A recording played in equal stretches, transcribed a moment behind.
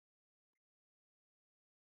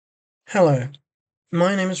Hello,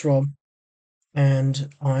 my name is Rob, and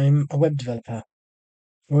I'm a web developer,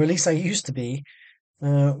 or at least I used to be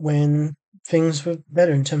when things were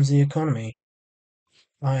better in terms of the economy.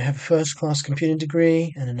 I have a first class computing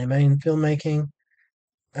degree and an MA in filmmaking,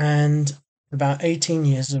 and about 18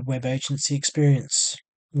 years of web agency experience.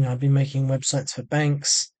 I've been making websites for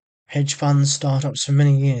banks, hedge funds, startups for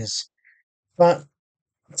many years. But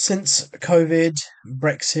since COVID,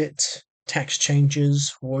 Brexit, tax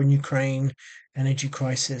changes, war in Ukraine, energy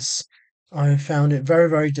crisis, I've found it very,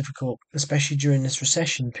 very difficult, especially during this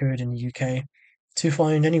recession period in the UK, to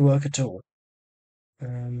find any work at all.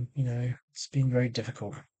 It's been very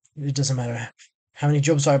difficult. It doesn't matter how many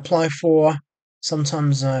jobs I apply for.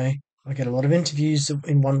 Sometimes I get a lot of interviews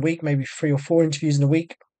in one week, maybe 3 or 4 interviews in a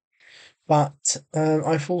week, but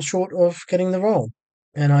I fall short of getting the role.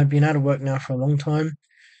 And I've been out of work now for a long time,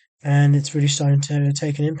 and it's really starting to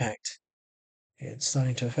take an impact. It's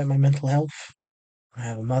starting to affect my mental health. I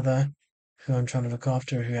have a mother who I'm trying to look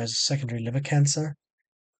after who has secondary liver cancer.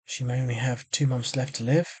 She may only have 2 months left to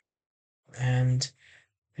live, and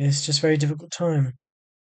it's just a very difficult time.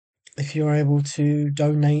 If you're able to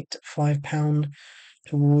donate £5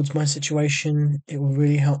 towards my situation, it will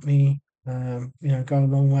really help me, go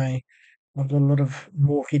a long way. I've got a lot of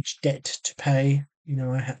mortgage debt to pay.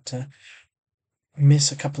 I had to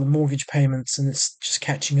miss a couple of mortgage payments, and it's just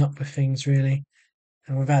catching up with things really.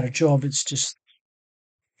 And without a job, it's just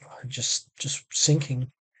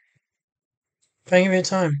sinking. Thank you for your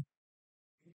time.